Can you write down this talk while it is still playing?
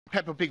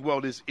Peppa Pig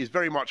world is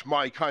very much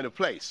my kind of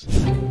place.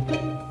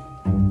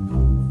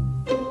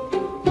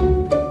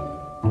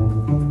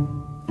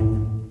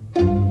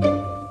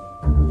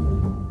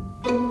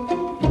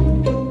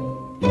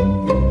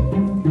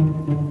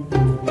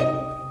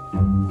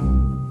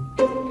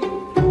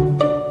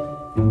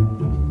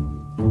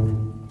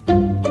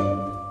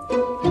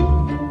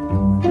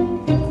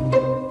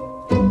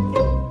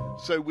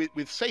 So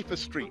with safer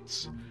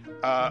streets,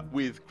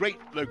 with great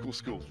local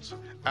schools,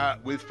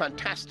 with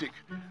fantastic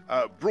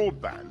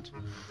broadband,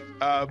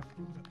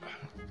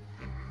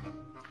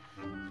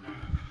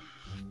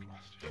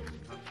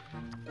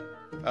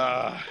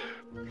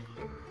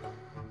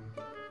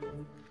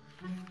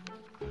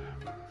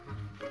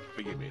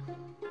 forgive me.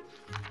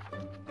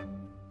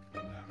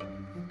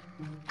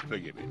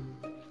 Forgive me.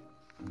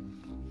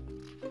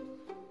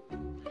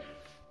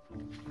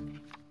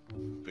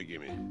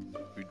 Forgive me.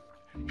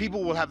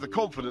 People will have the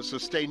confidence to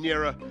stay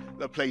nearer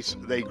the place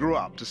they grew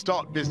up, to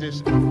start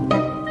business.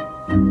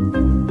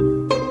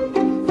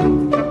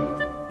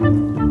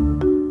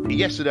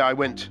 Yesterday I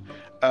went,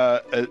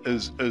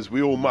 as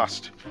we all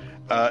must,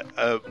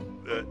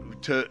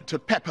 to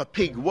Peppa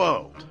Pig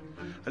World.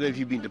 I don't know if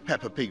you've been to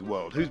Peppa Pig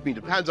World. Who's been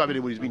to? Hands up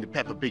anyone who's been to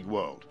Peppa Pig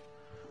World.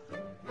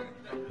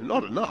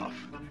 Not enough.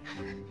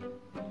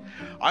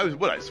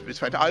 It's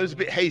fact, I was a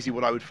bit hazy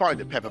what I would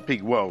find at Peppa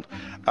Pig World,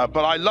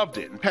 but I loved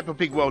it. And Peppa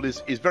Pig World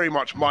is very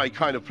much my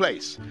kind of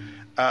place.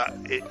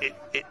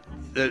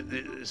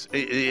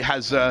 It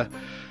has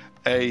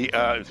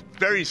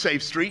very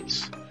safe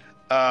streets,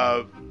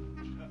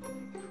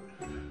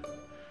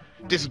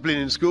 discipline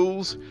in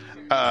schools,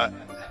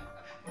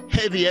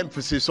 heavy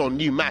emphasis on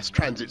new mass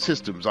transit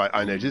systems,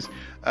 I notice,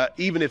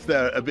 even if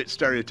they're a bit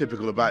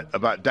stereotypical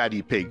about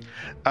Daddy Pig.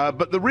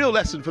 But the real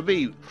lesson for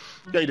me,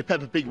 going to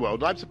Peppa Pig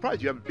World, and I'm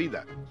surprised you haven't been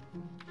there,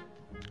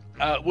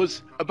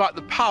 was about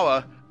the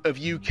power of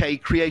UK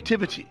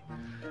creativity.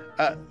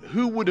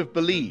 Who would have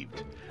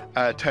believed,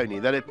 Tony,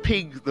 that a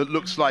pig that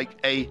looks like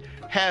a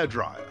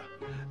hairdryer,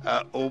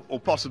 or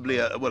possibly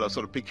a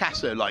sort of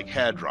Picasso-like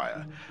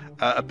hairdryer,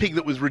 a pig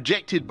that was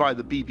rejected by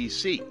the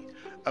BBC,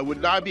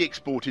 would now be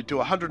exported to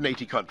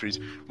 180 countries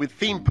with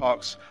theme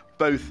parks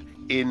both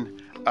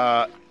in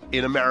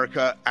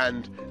America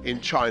and in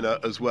China,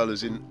 as well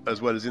as in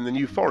the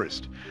New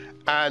Forest,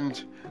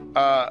 and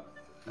a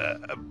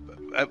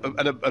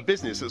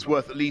business that's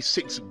worth at least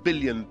 £6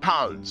 billion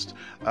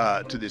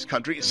to this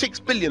country,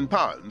 £6 billion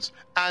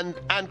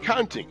and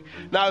counting.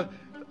 Now,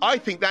 I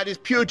think that is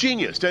pure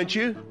genius, don't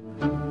you?